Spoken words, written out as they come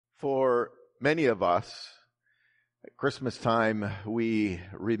many of us, at Christmas time, we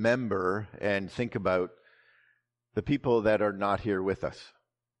remember and think about the people that are not here with us.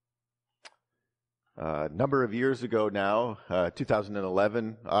 A number of years ago now,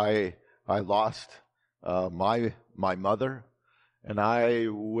 2011, I lost my mother, and I,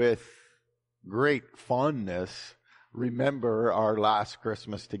 with great fondness, remember our last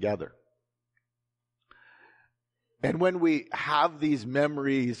Christmas together. And when we have these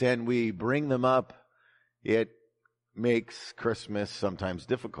memories and we bring them up, it makes Christmas sometimes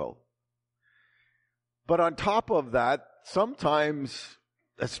difficult. But on top of that, sometimes,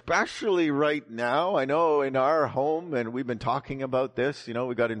 especially right now, I know in our home, and we've been talking about this,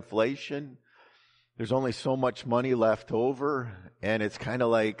 we got inflation. There's only so much money left over, and it's kind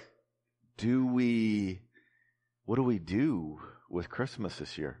of like, what do we do with Christmas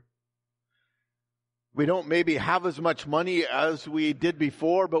this year? We don't maybe have as much money as we did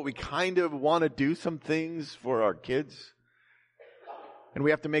before, but we kind of want to do some things for our kids. And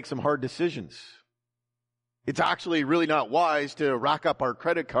we have to make some hard decisions. It's actually really not wise to rack up our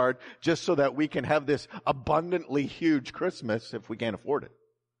credit card just so that we can have this abundantly huge Christmas if we can't afford it.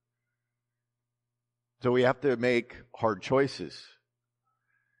 So we have to make hard choices.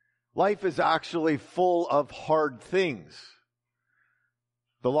 Life is actually full of hard things.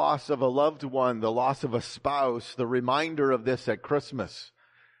 The loss of a loved one, the loss of a spouse, the reminder of this at Christmas,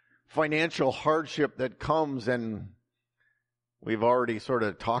 financial hardship that comes, and we've already sort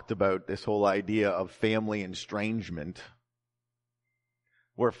of talked about this whole idea of family estrangement,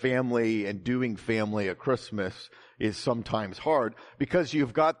 where family and doing family at Christmas is sometimes hard because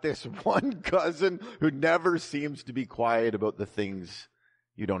you've got this one cousin who never seems to be quiet about the things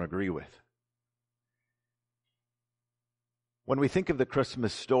you don't agree with. When we think of the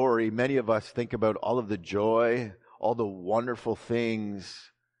Christmas story, many of us think about all of the joy, all the wonderful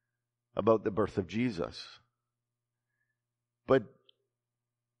things about the birth of Jesus. But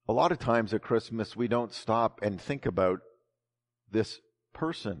a lot of times at Christmas, we don't stop and think about this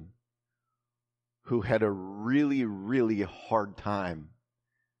person who had a really, really hard time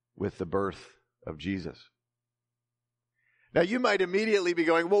with the birth of Jesus. Now you might immediately be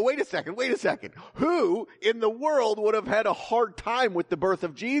going, well, wait a second. Who in the world would have had a hard time with the birth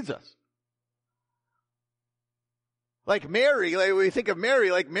of Jesus? Like Mary, we think of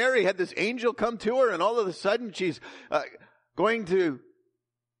Mary, like Mary had this angel come to her and all of a sudden she's going to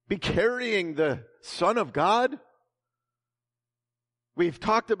be carrying the Son of God. We've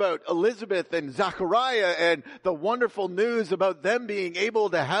talked about Elizabeth and Zachariah and the wonderful news about them being able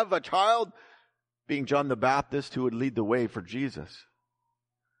to have a child, being John the Baptist who would lead the way for Jesus.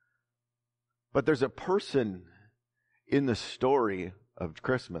 But there's a person in the story of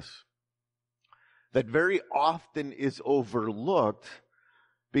Christmas that very often is overlooked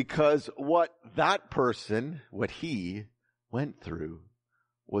because what he went through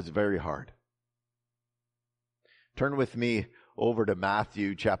was very hard. Turn with me over to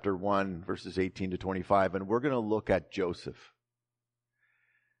Matthew chapter 1, verses 18 to 25, and we're going to look at Joseph.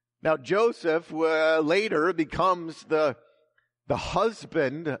 Now, Joseph later becomes the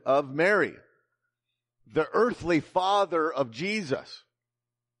husband of Mary, the earthly father of Jesus.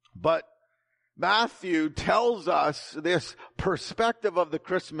 But Matthew tells us this perspective of the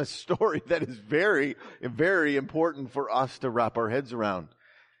Christmas story that is very, very important for us to wrap our heads around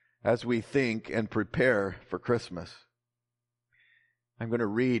as we think and prepare for Christmas. I'm going to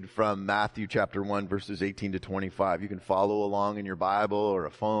read from Matthew chapter 1, verses 18 to 25. You can follow along in your Bible or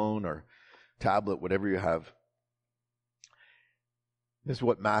a phone or tablet, whatever you have. This is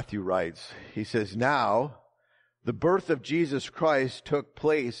what Matthew writes. He says, "Now, the birth of Jesus Christ took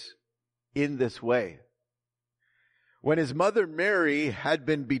place in this way. When his mother Mary had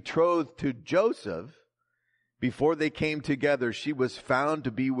been betrothed to Joseph, before they came together, she was found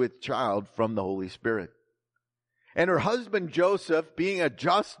to be with child from the Holy Spirit. And her husband Joseph, being a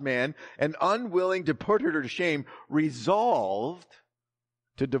just man and unwilling to put her to shame, resolved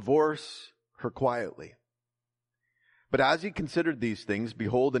to divorce her quietly. But as he considered these things,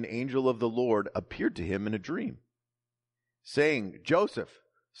 behold, an angel of the Lord appeared to him in a dream, saying, Joseph,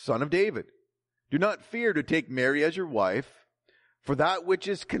 son of David, do not fear to take Mary as your wife, for that which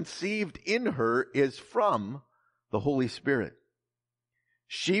is conceived in her is from the Holy Spirit.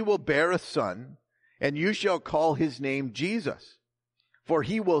 She will bear a son, and you shall call his name Jesus, for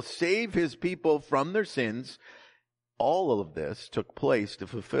he will save his people from their sins. All of this took place to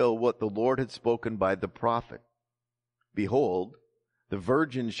fulfill what the Lord had spoken by the prophet. Behold, the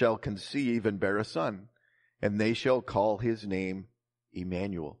virgin shall conceive and bear a son, and they shall call his name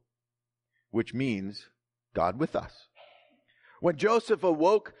Emmanuel, which means God with us. When Joseph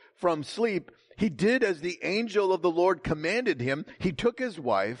awoke from sleep, he did as the angel of the Lord commanded him. He took his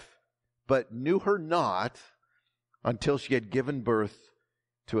wife, but knew her not until she had given birth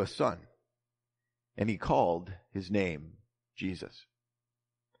to a son. And he called his name Jesus.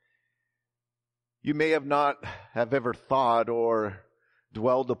 You may have not have ever thought or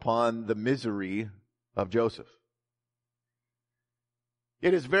dwelled upon the misery of Joseph.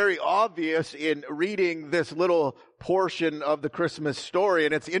 It is very obvious in reading this little portion of the Christmas story,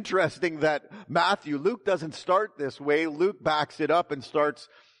 and it's interesting that Luke doesn't start this way. Luke backs it up and starts,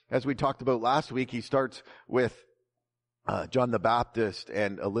 as we talked about last week, he starts with John the Baptist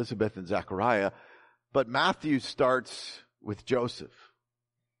and Elizabeth and Zechariah, but Matthew starts with Joseph.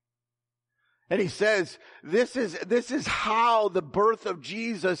 And he says, this is how the birth of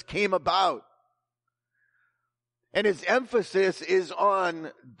Jesus came about. And his emphasis is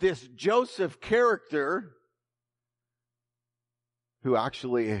on this Joseph character who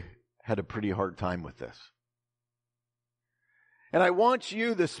actually had a pretty hard time with this. And I want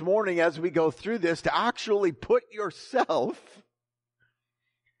you this morning, as we go through this, to actually put yourself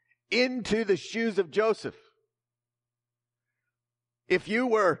into the shoes of Joseph. If you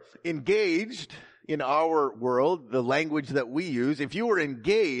were engaged in our world, the language that we use, if you were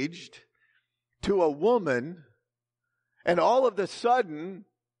engaged to a woman, and all of a sudden,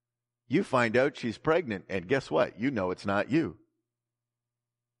 you find out she's pregnant. And guess what? You know it's not you.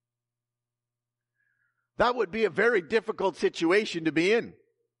 That would be a very difficult situation to be in.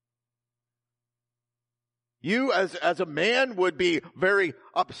 You as a man would be very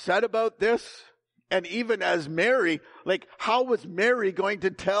upset about this. And even as Mary, how was Mary going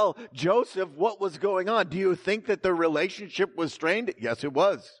to tell Joseph what was going on? Do you think that the relationship was strained? Yes, it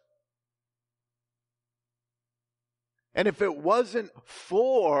was. And if it wasn't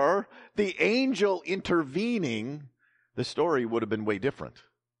for the angel intervening, the story would have been way different.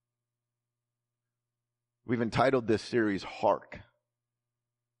 We've entitled this series, Hark.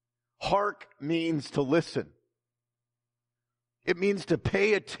 Hark means to listen. It means to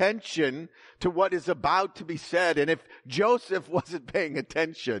pay attention to what is about to be said. And if Joseph wasn't paying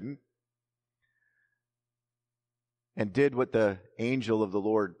attention and did what the angel of the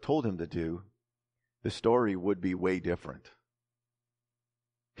Lord told him to do, the story would be way different.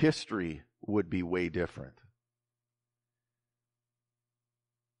 History would be way different.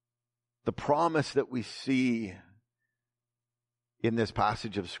 The promise that we see in this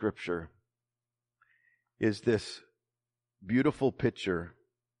passage of Scripture is this beautiful picture,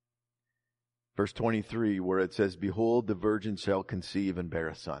 verse 23, where it says, "Behold, the virgin shall conceive and bear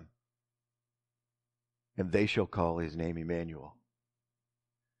a son, and they shall call his name Emmanuel."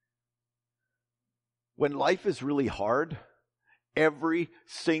 When life is really hard, every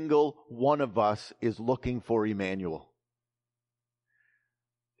single one of us is looking for Emmanuel.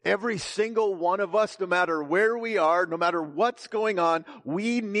 Every single one of us, no matter where we are, no matter what's going on,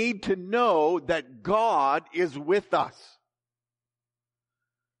 we need to know that God is with us.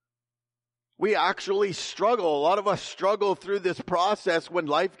 We actually struggle. A lot of us struggle through this process when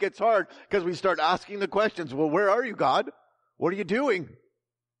life gets hard because we start asking the questions, well, where are you, God? What are you doing?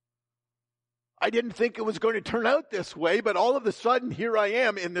 I didn't think it was going to turn out this way, but all of a sudden, here I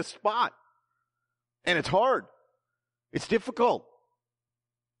am in this spot. And it's hard. It's difficult.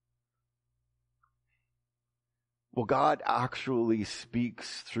 Well, God actually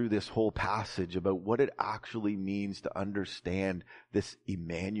speaks through this whole passage about what it actually means to understand this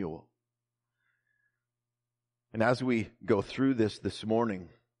Emmanuel. And as we go through this morning,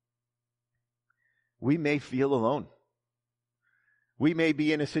 we may feel alone. We may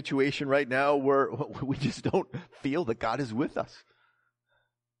be in a situation right now where we just don't feel that God is with us.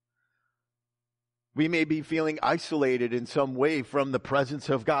 We may be feeling isolated in some way from the presence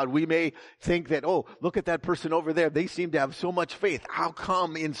of God. We may think that, oh, look at that person over there. They seem to have so much faith. How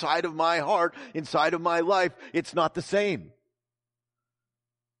come inside of my heart, inside of my life, it's not the same?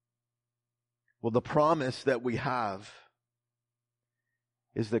 Well, the promise that we have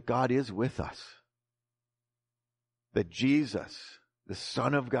is that God is with us. That Jesus, the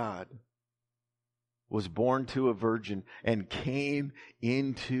Son of God, was born to a virgin and came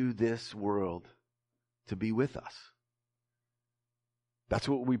into this world to be with us. That's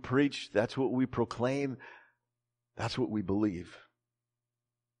what we preach. That's what we proclaim. That's what we believe.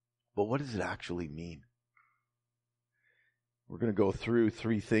 But what does it actually mean? We're going to go through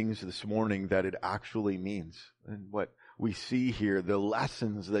 3 things this morning that it actually means. And what we see here, the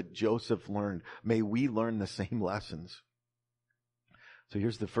lessons that Joseph learned, may we learn the same lessons. So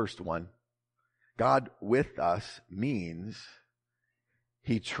here's the first one. God with us means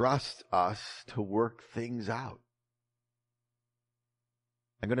He trusts us to work things out.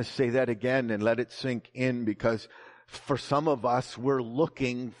 I'm going to say that again and let it sink in, because for some of us, we're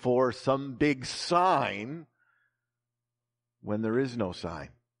looking for some big sign when there is no sign.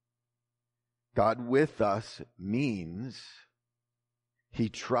 God with us means He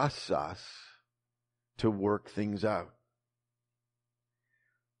trusts us to work things out.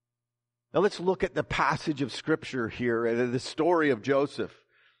 Now let's look at the passage of Scripture here, and the story of Joseph.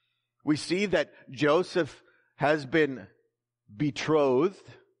 We see that Joseph has been betrothed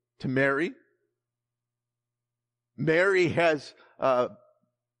to Mary. Mary has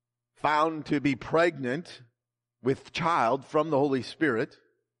found to be pregnant with child from the Holy Spirit.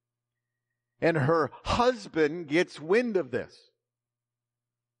 And her husband gets wind of this.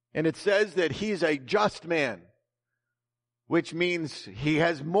 And it says that he's a just man, which means he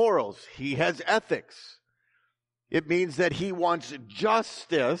has morals, he has ethics. It means that he wants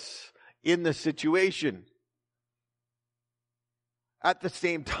justice in the situation. At the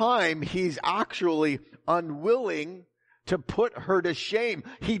same time, he's actually unwilling to put her to shame.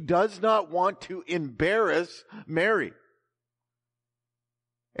 He does not want to embarrass Mary.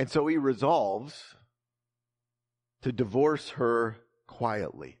 And so he resolves to divorce her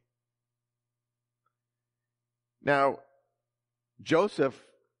quietly. Now, Joseph,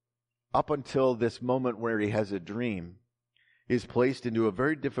 up until this moment where he has a dream, is placed into a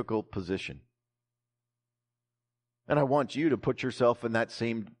very difficult position. And I want you to put yourself in that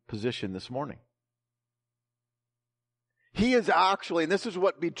same position this morning. He is actually, and this is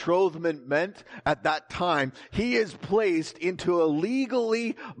what betrothment meant at that time, he is placed into a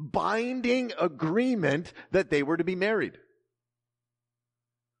legally binding agreement that they were to be married.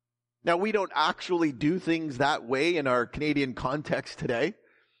 Now, we don't actually do things that way in our Canadian context today.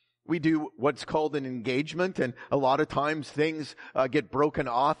 We do what's called an engagement, and a lot of times things get broken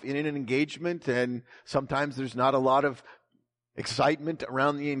off in an engagement, and sometimes there's not a lot of excitement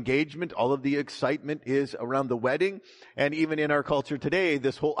around the engagement. All of the excitement is around the wedding. And even in our culture today,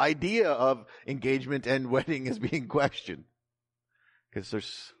 this whole idea of engagement and wedding is being questioned, because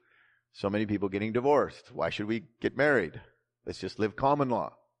there's so many people getting divorced. Why should we get married? Let's just live common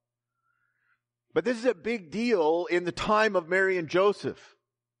law. But this is a big deal in the time of Mary and Joseph.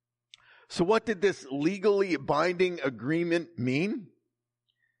 So what did this legally binding agreement mean?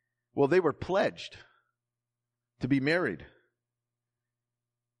 Well, they were pledged to be married.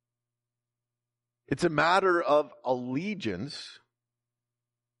 It's a matter of allegiance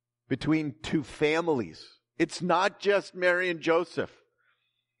between two families. It's not just Mary and Joseph.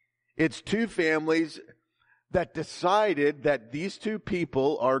 It's two families that decided that these two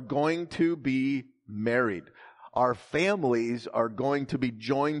people are going to be married. Our families are going to be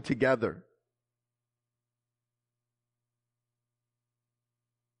joined together.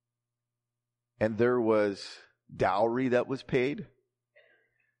 And there was dowry that was paid.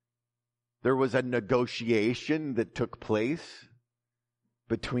 There was a negotiation that took place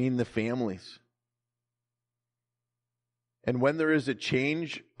between the families. And when there is a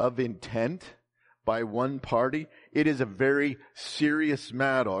change of intent by one party, it is a very serious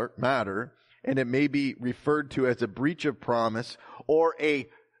matter, and it may be referred to as a breach of promise or a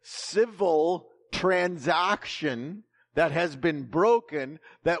civil transaction that has been broken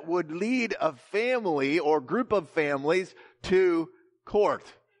that would lead a family or group of families to court.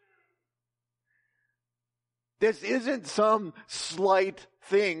 This isn't some slight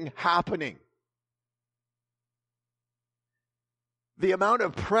thing happening. The amount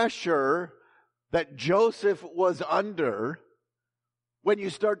of pressure that Joseph was under, when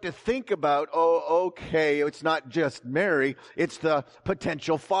you start to think about, it's not just Mary, it's the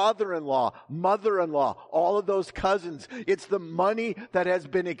potential father-in-law, mother-in-law, all of those cousins. It's the money that has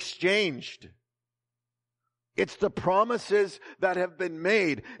been exchanged. It's the promises that have been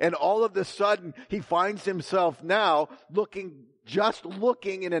made. And all of a sudden, he finds himself now looking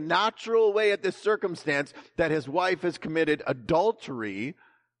in a natural way at this circumstance that his wife has committed adultery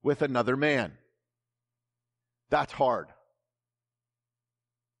with another man. That's hard.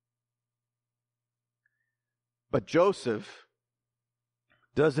 But Joseph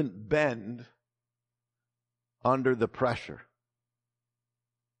doesn't bend under the pressure.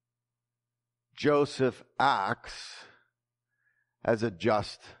 Joseph acts as a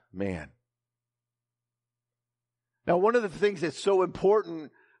just man. Now, one of the things that's so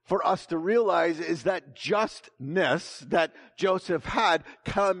important for us to realize is that justness that Joseph had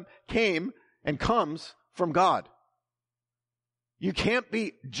came and comes from God. You can't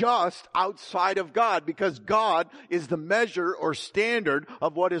be just outside of God, because God is the measure or standard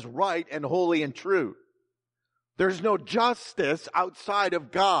of what is right and holy and true. There's no justice outside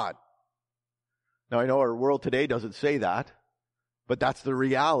of God. Now, I know our world today doesn't say that. But that's the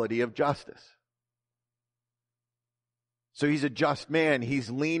reality of justice. So he's a just man. He's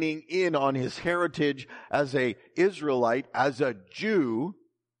leaning in on his heritage as an Israelite, as a Jew,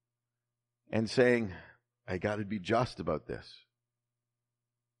 and saying, I got to be just about this.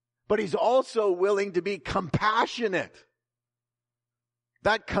 But he's also willing to be compassionate.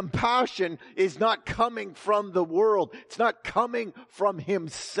 That compassion is not coming from the world. It's not coming from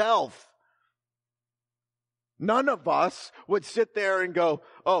himself. None of us would sit there and go,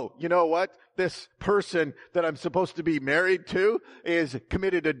 oh, you know what? This person that I'm supposed to be married to is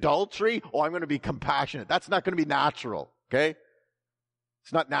committed adultery. Oh, I'm going to be compassionate. That's not going to be natural, okay?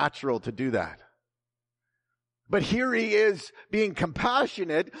 It's not natural to do that. But here he is being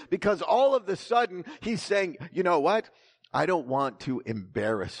compassionate because all of a sudden he's saying, you know what? I don't want to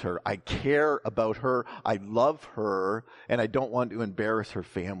embarrass her. I care about her. I love her, and I don't want to embarrass her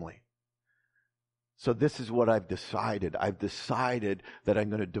family. So this is what I've decided. I've decided that I'm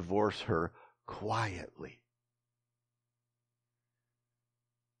going to divorce her quietly.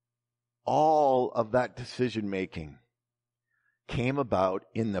 All of that decision making came about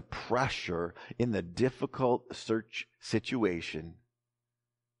in the pressure, in the difficult search situation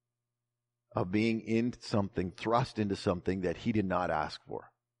of being in something, thrust into something that he did not ask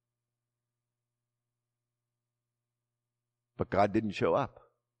for. But God didn't show up.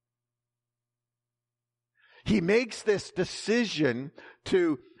 He makes this decision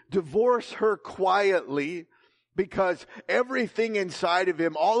to divorce her quietly because everything inside of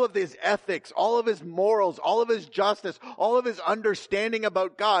him, all of his ethics, all of his morals, all of his justice, all of his understanding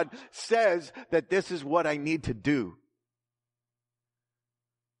about God says that this is what I need to do.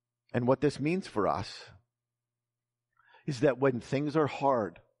 And what this means for us is that when things are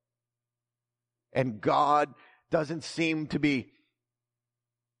hard and God doesn't seem to be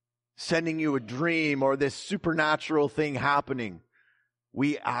sending you a dream or this supernatural thing happening,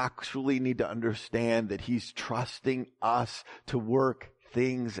 we actually need to understand that he's trusting us to work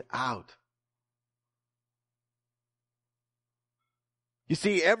things out. You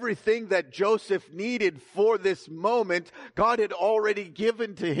see, everything that Joseph needed for this moment, God had already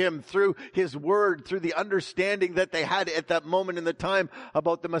given to him through his word, through the understanding that they had at that moment in the time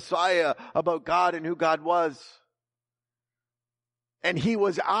about the Messiah, about God and who God was. And he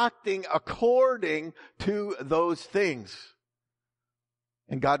was acting according to those things.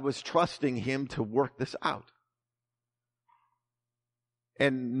 And God was trusting him to work this out.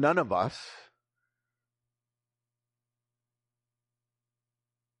 And none of us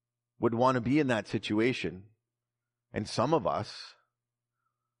would want to be in that situation. And some of us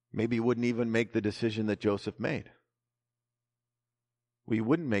maybe wouldn't even make the decision that Joseph made. We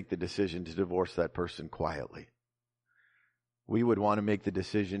wouldn't make the decision to divorce that person quietly. We would want to make the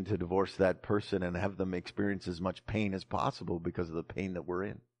decision to divorce that person and have them experience as much pain as possible because of the pain that we're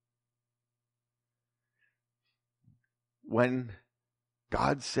in. When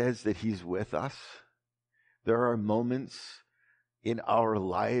God says that he's with us, there are moments in our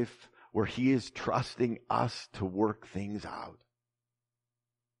life where he is trusting us to work things out.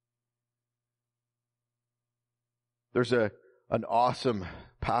 There's an awesome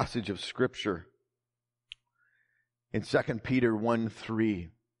passage of Scripture in 2 Peter 1:3,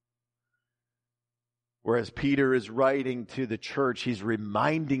 whereas Peter is writing to the church, he's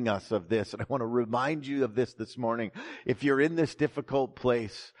reminding us of this. And I want to remind you of this morning. If you're in this difficult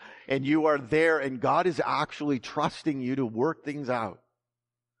place and you are there and God is actually trusting you to work things out,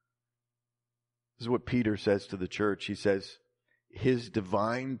 this is what Peter says to the church. He says, his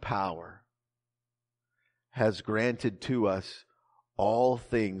divine power has granted to us all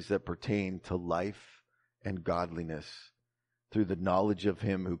things that pertain to life and godliness through the knowledge of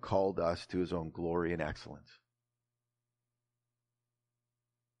him who called us to his own glory and excellence.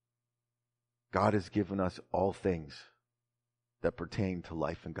 God has given us all things that pertain to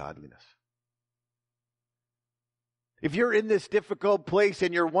life and godliness. If you're in this difficult place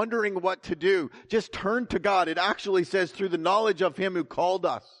and you're wondering what to do, just turn to God. It actually says through the knowledge of him who called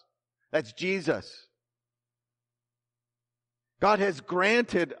us. That's Jesus. God has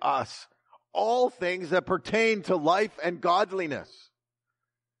granted us all things that pertain to life and godliness.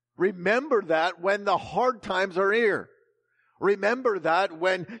 Remember that when the hard times are here. Remember that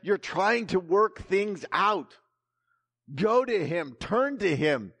when you're trying to work things out. Go to him, turn to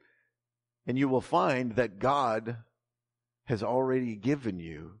him, and you will find that God has already given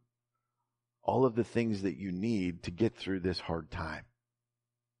you all of the things that you need to get through this hard time.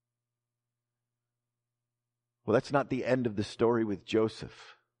 Well, that's not the end of the story with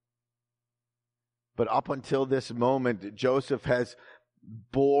Joseph. But up until this moment, Joseph has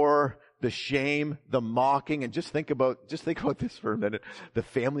bore the shame, the mocking, and just think about this for a minute. The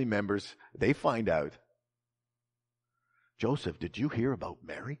family members, they find out. Joseph, did you hear about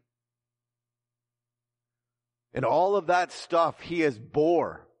Mary? And all of that stuff he has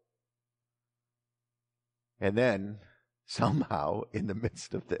bore. And then, somehow, in the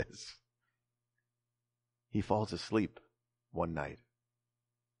midst of this, he falls asleep one night.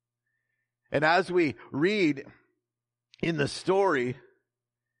 And as we read in the story,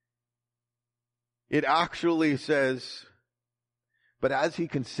 it actually says, but as he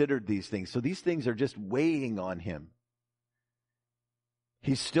considered these things, so these things are just weighing on him.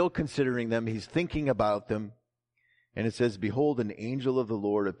 He's still considering them. He's thinking about them. And it says, behold, an angel of the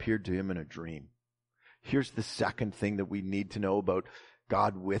Lord appeared to him in a dream. Here's the second thing that we need to know about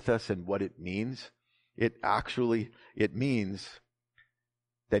God with us and what it means. It means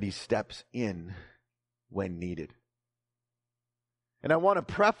that he steps in when needed. And I want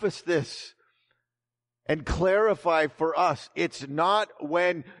to preface this and clarify for us, it's not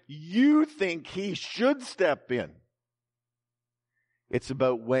when you think he should step in. It's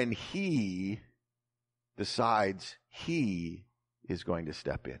about when he decides he is going to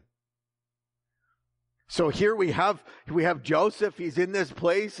step in. So here we have Joseph. He's in this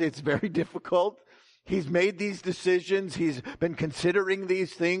place. It's very difficult. He's made these decisions. He's been considering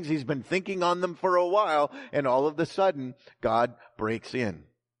these things. He's been thinking on them for a while. And all of a sudden, God breaks in.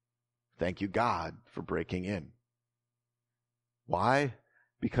 Thank you, God, for breaking in. Why?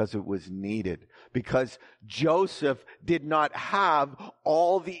 Because it was needed. Because Joseph did not have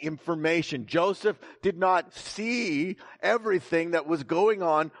all the information. Joseph did not see everything that was going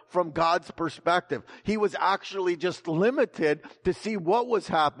on from God's perspective. He was actually just limited to see what was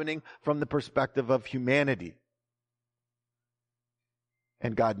happening from the perspective of humanity.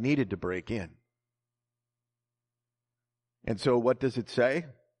 And God needed to break in. And so what does it say?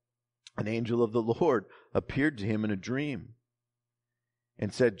 An angel of the Lord appeared to him in a dream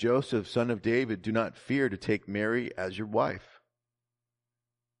and said, Joseph, son of David, do not fear to take Mary as your wife.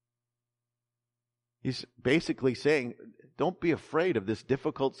 He's basically saying, don't be afraid of this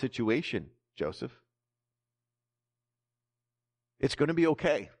difficult situation, Joseph. It's going to be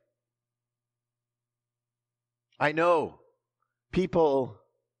okay. I know people,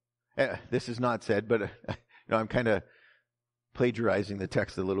 this is not said, but I'm kind of plagiarizing the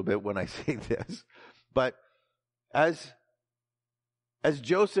text a little bit when I say this. But as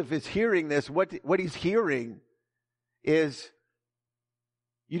Joseph is hearing this, what he's hearing is,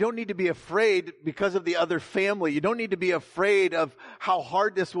 you don't need to be afraid because of the other family. You don't need to be afraid of how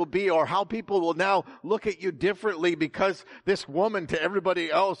hard this will be or how people will now look at you differently because this woman to everybody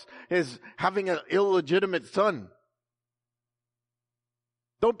else is having an illegitimate son.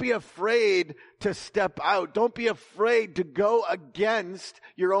 Don't be afraid to step out. Don't be afraid to go against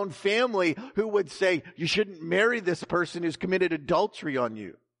your own family who would say, you shouldn't marry this person who's committed adultery on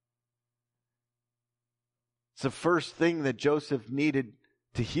you. It's the first thing that Joseph needed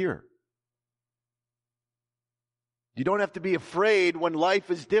to hear. You don't have to be afraid when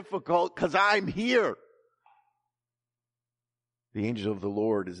life is difficult because I'm here. The angel of the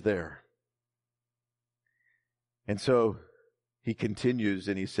Lord is there. And so he continues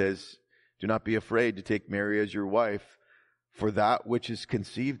and he says, do not be afraid to take Mary as your wife, for that which is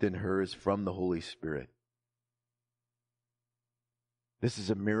conceived in her is from the Holy Spirit. This is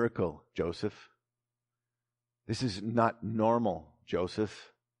a miracle, Joseph. This is not normal,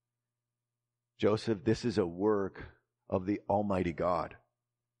 Joseph. Joseph, this is a work of the Almighty God.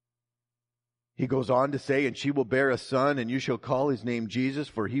 He goes on to say, and she will bear a son, and you shall call his name Jesus,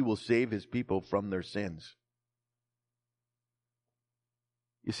 for he will save his people from their sins.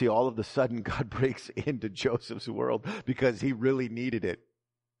 You see, all of a sudden, God breaks into Joseph's world because he really needed it.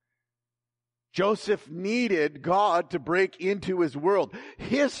 Joseph needed God to break into his world.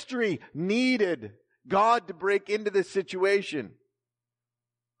 History needed God to break into this situation.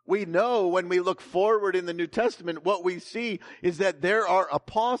 We know when we look forward in the New Testament, what we see is that there are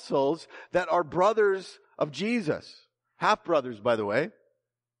apostles that are brothers of Jesus. Half-brothers, by the way.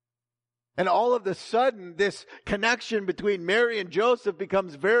 And all of a sudden, this connection between Mary and Joseph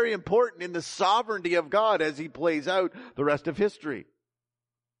becomes very important in the sovereignty of God as he plays out the rest of history.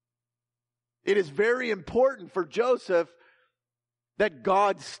 It is very important for Joseph that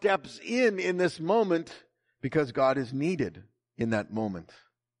God steps in this moment because God is needed in that moment.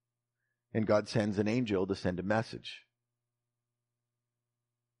 And God sends an angel to send a message.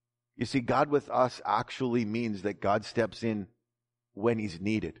 You see, God with us actually means that God steps in when he's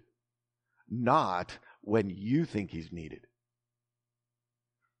needed. Not when you think he's needed.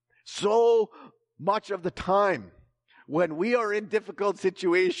 So much of the time, when we are in difficult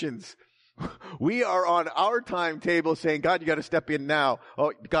situations, We are on our timetable saying, God, you got to step in now.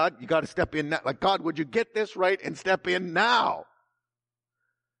 Oh, God, you got to step in now. Like, God, would you get this right and step in now?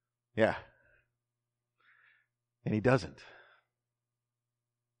 Yeah. And he doesn't.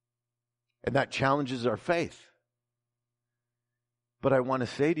 And that challenges our faith. But I want to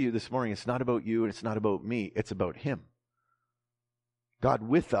say to you this morning, it's not about you and it's not about me. It's about him. God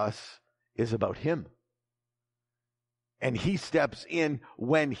with us is about him. And he steps in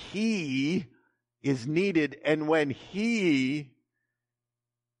when he is needed and when he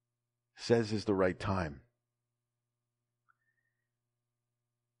says is the right time.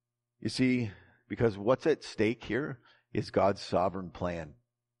 You see, because what's at stake here is God's sovereign plan.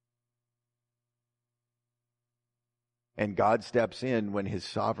 And God steps in when his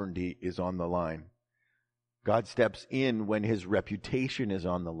sovereignty is on the line. God steps in when his reputation is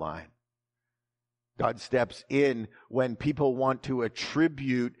on the line. God steps in when people want to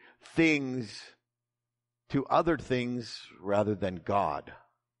attribute things to other things rather than God.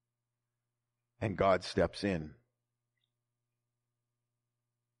 And God steps in.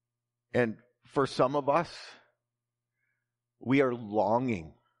 And for some of us, we are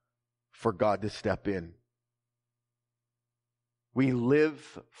longing for God to step in. We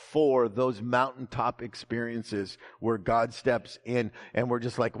live for those mountaintop experiences where God steps in and we're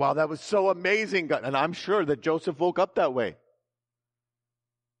just like, wow, that was so amazing, God. And I'm sure that Joseph woke up that way.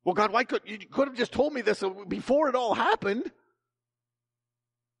 Well, God, you could have just told me this before it all happened.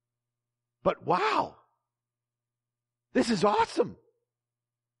 But wow, this is awesome.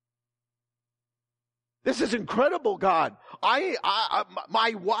 This is incredible, God. My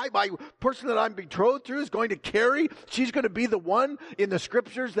wife, my person that I'm betrothed to is going to carry. She's going to be the one in the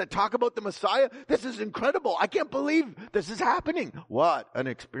scriptures that talk about the Messiah. This is incredible. I can't believe this is happening. What an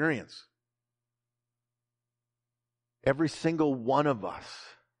experience. Every single one of us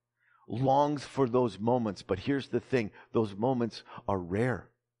longs for those moments. But here's the thing. Those moments are rare.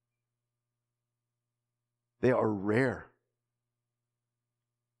 They are rare.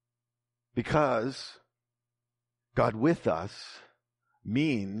 Because God with us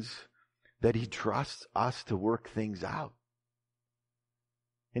means that he trusts us to work things out.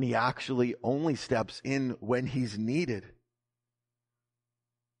 And he actually only steps in when he's needed.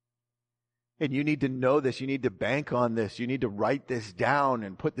 And you need to know this. You need to bank on this. You need to write this down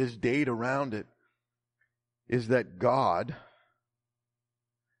and put this date around it. Is that God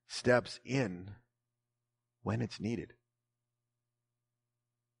steps in when it's needed.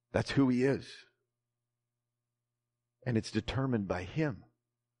 That's who he is. And it's determined by him,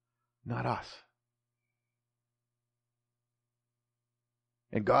 not us.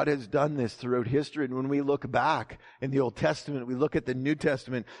 And God has done this throughout history. And when we look back in the Old Testament, we look at the New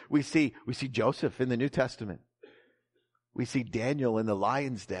Testament, we see Joseph in the New Testament. We see Daniel in the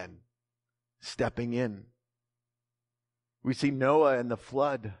lion's den stepping in. We see Noah in the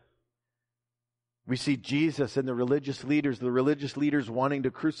flood. We see Jesus and the religious leaders wanting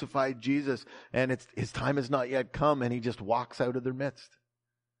to crucify Jesus, and his time has not yet come, and he just walks out of their midst.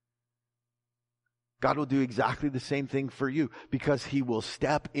 God will do exactly the same thing for you, because he will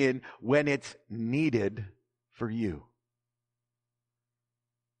step in when it's needed for you.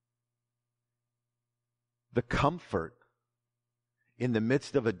 The comfort in the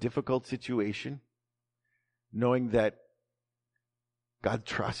midst of a difficult situation, knowing that God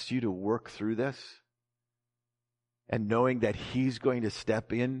trusts you to work through this, and knowing that he's going to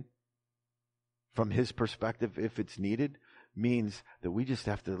step in from his perspective if it's needed, means that we just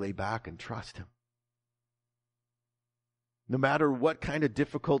have to lay back and trust him. No matter what kind of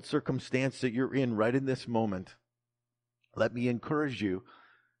difficult circumstance that you're in right in this moment, let me encourage you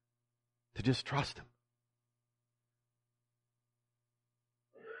to just trust him.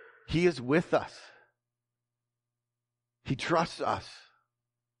 He is with us. He trusts us.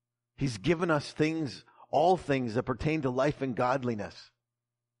 He's given us things, all things that pertain to life and godliness.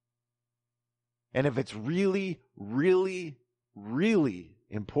 And if it's really, really, really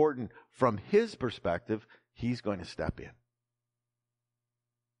important from his perspective, he's going to step in.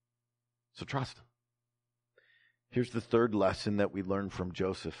 So trust him. Here's the third lesson that we learn from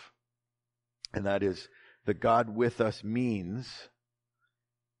Joseph. And that is that God with us means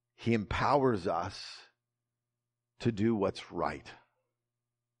he empowers us to do what's right.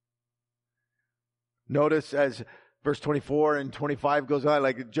 Notice as verse 24 and 25 goes on,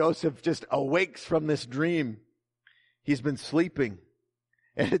 like Joseph just awakes from this dream. He's been sleeping.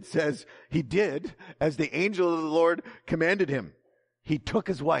 And it says he did as the angel of the Lord commanded him. He took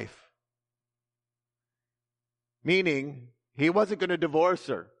his wife. Meaning, he wasn't going to divorce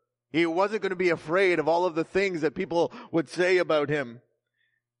her. He wasn't going to be afraid of all of the things that people would say about him.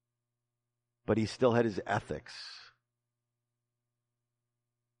 but he still had his ethics.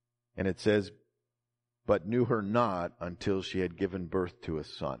 And it says, but knew her not until she had given birth to a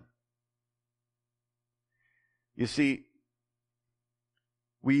son. You see,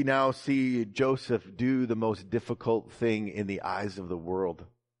 we now see Joseph do the most difficult thing in the eyes of the world.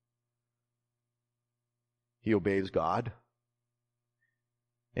 He obeys God,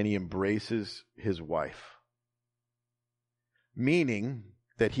 and he embraces his wife, meaning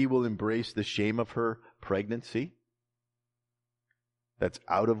that he will embrace the shame of her pregnancy that's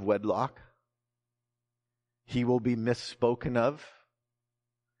out of wedlock. He will be misspoken of,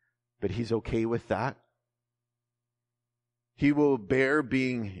 but he's okay with that. He will bear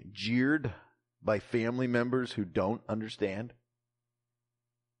being jeered by family members who don't understand.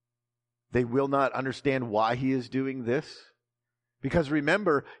 They will not understand why he is doing this. Because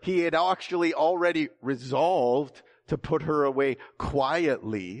remember, he had actually already resolved to put her away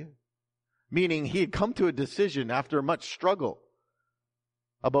quietly, meaning he had come to a decision after much struggle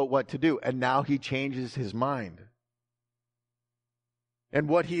about what to do, and now he changes his mind. And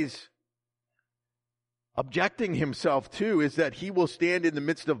what he's objecting himself to is that he will stand in the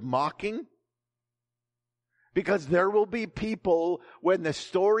midst of mocking, because there will be people, when the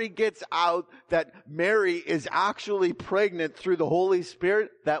story gets out that Mary is actually pregnant through the Holy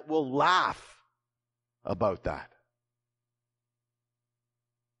Spirit, that will laugh about that.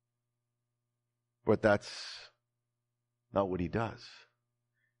 But that's not what he does.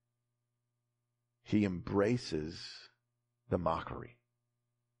 He embraces the mockery.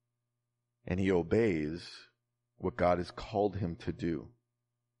 And he obeys what God has called him to do.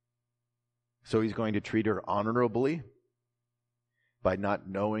 So he's going to treat her honorably by not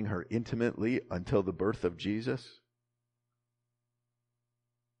knowing her intimately until the birth of Jesus.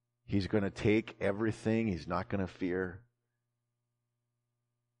 He's going to take everything. He's not going to fear.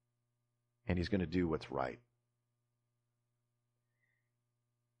 And he's going to do what's right.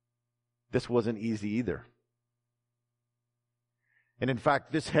 This wasn't easy either. And in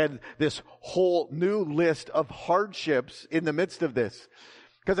fact, this had this whole new list of hardships in the midst of this.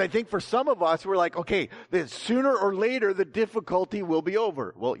 Because I think for some of us, we're like, okay, sooner or later, the difficulty will be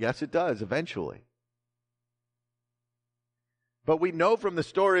over. Well, yes, it does, eventually. But we know from the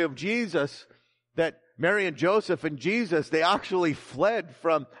story of Jesus that Mary and Joseph and Jesus, they actually fled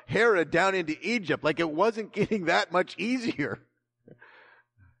from Herod down into Egypt. Like, it wasn't getting that much easier.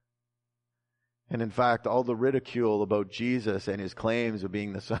 And in fact, all the ridicule about Jesus and his claims of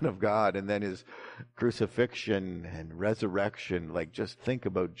being the Son of God, and then his crucifixion and resurrection, like, just think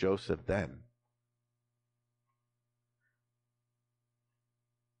about Joseph then.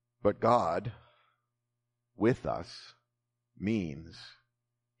 But God, with us, means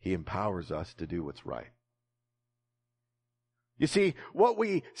he empowers us to do what's right. You see, what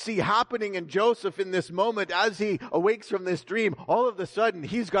we see happening in Joseph in this moment as he awakes from this dream, all of a sudden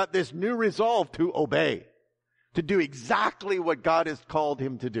he's got this new resolve to obey, to do exactly what God has called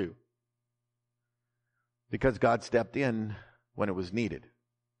him to do. Because God stepped in when it was needed.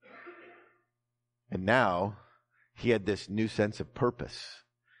 And now he had this new sense of purpose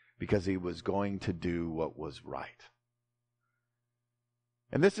because he was going to do what was right.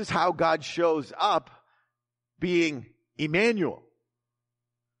 And this is how God shows up, being Emmanuel.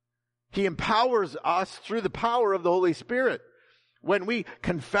 He empowers us through the power of the Holy Spirit. When we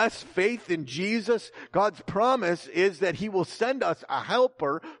confess faith in Jesus, God's promise is that he will send us a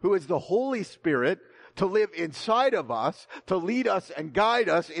helper who is the Holy Spirit to live inside of us, to lead us and guide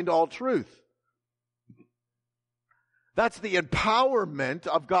us into all truth. That's the empowerment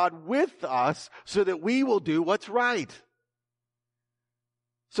of God with us so that we will do what's right.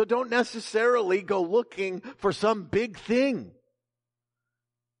 So don't necessarily go looking for some big thing.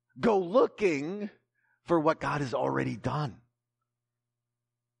 Go looking for what God has already done.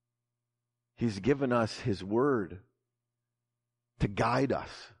 He's given us his word to guide us.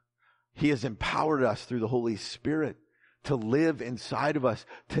 He has empowered us through the Holy Spirit to live inside of us,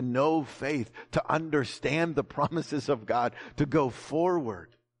 to know faith, to understand the promises of God, to go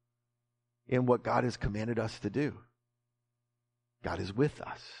forward in what God has commanded us to do. God is with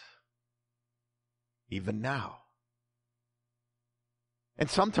us, even now. And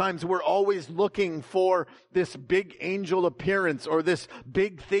sometimes we're always looking for this big angel appearance or this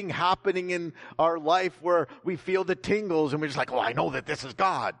big thing happening in our life where we feel the tingles and we're just like, oh, I know that this is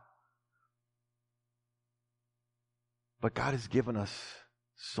God. But God has given us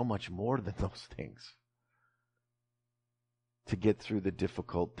so much more than those things to get through the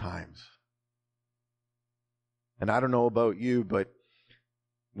difficult times. And I don't know about you, but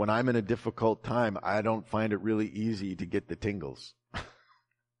when I'm in a difficult time, I don't find it really easy to get the tingles.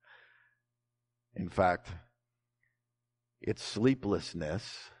 In fact, it's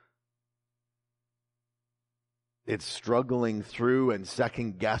sleeplessness. It's struggling through and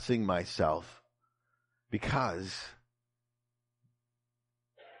second guessing myself because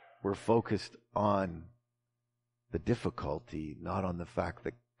we're focused on the difficulty, not on the fact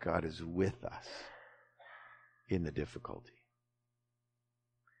that God is with us in the difficulty.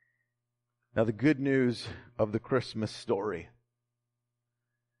 Now, the good news of the Christmas story,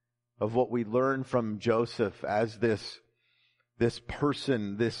 of what we learn from Joseph as this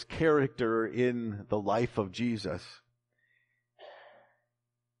person, this character in the life of Jesus,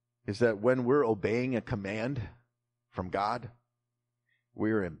 is that when we're obeying a command from God,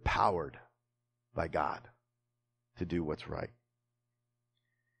 we're empowered by God to do what's right.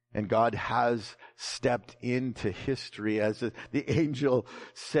 And God has stepped into history, as the angel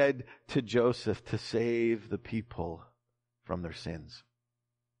said to Joseph, to save the people from their sins.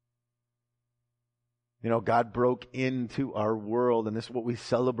 You know, God broke into our world, and this is what we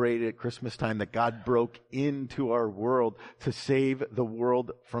celebrated at Christmas time, that God broke into our world to save the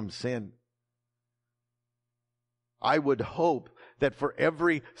world from sin. I would hope that for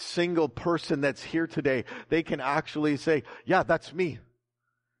every single person that's here today, they can actually say, yeah, that's me.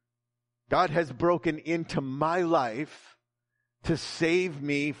 God has broken into my life to save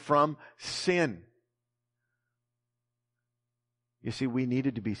me from sin. You see, we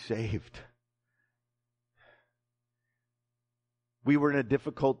needed to be saved. We were in a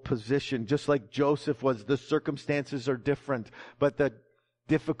difficult position, just like Joseph was. The circumstances are different, but the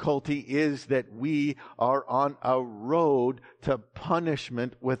difficulty is that we are on a road to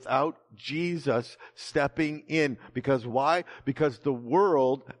punishment without Jesus stepping in. Because why? Because the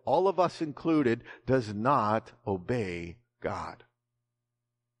world, all of us included, does not obey God.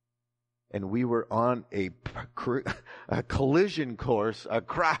 And we were on a collision course, a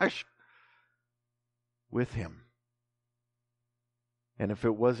crash with Him. And if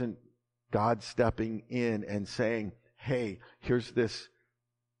it wasn't God stepping in and saying, hey, here's this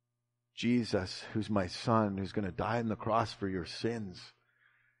Jesus who's my son, who's going to die on the cross for your sins.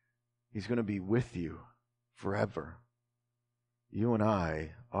 He's going to be with you forever. You and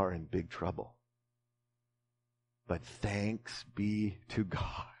I are in big trouble. But thanks be to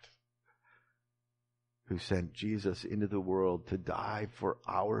God, who sent Jesus into the world to die for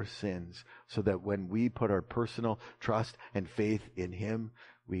our sins, so that when we put our personal trust and faith in Him,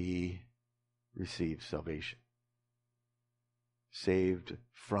 we receive salvation. Saved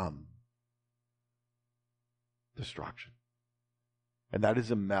from destruction. And that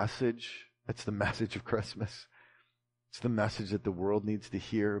is a message. That's the message of Christmas. It's the message that the world needs to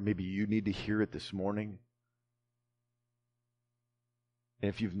hear. Maybe you need to hear it this morning. And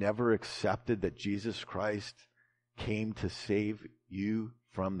if you've never accepted that Jesus Christ came to save you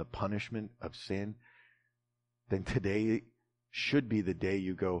from the punishment of sin, then today should be the day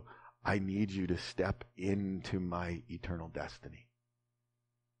you go, I need you to step into my eternal destiny.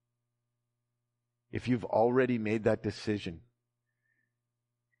 If you've already made that decision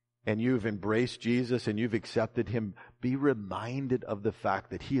and you've embraced Jesus and you've accepted Him, be reminded of the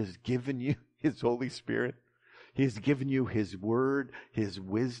fact that He has given you His Holy Spirit. He has given you His Word, His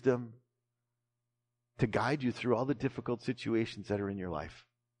wisdom to guide you through all the difficult situations that are in your life.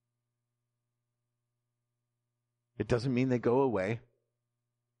 It doesn't mean they go away.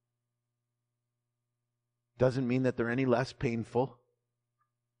 Doesn't mean that they're any less painful.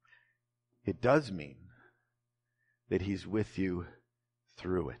 It does mean that He's with you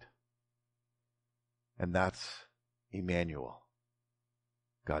through it. And that's Emmanuel,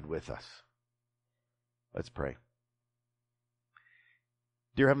 God with us. Let's pray.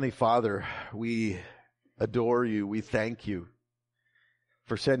 Dear Heavenly Father, we adore You. We thank You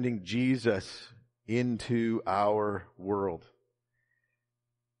for sending Jesus into our world.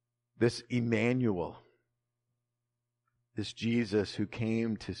 This Emmanuel, this Jesus who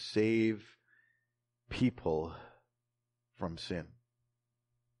came to save people from sin.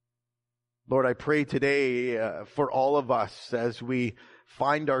 Lord, I pray today for all of us as we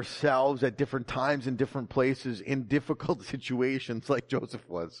find ourselves at different times in different places in difficult situations like Joseph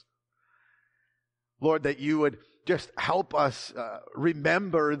was. Lord, that You would just help us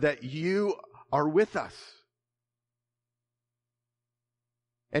remember that You are with us.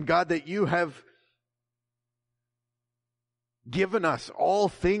 And God, that You have given us all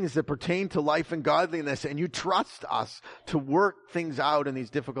things that pertain to life and godliness, and You trust us to work things out in these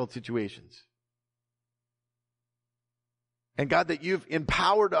difficult situations. And God, that You've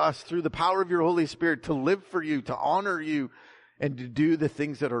empowered us through the power of Your Holy Spirit to live for You, to honor You, and to do the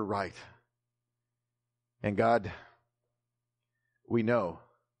things that are right. And God, we know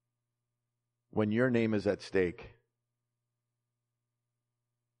when your name is at stake,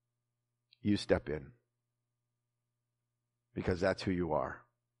 you step in. Because that's who you are.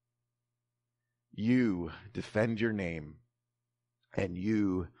 You defend your name, and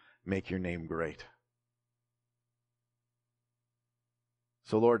you make your name great.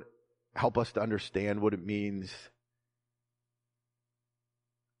 So Lord, help us to understand what it means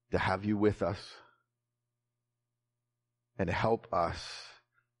to have you with us, and help us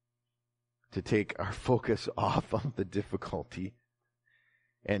to take our focus off of the difficulty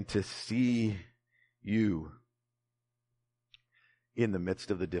and to see you in the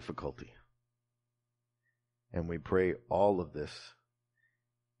midst of the difficulty. And we pray all of this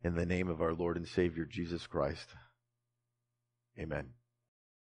in the name of our Lord and Savior, Jesus Christ. Amen.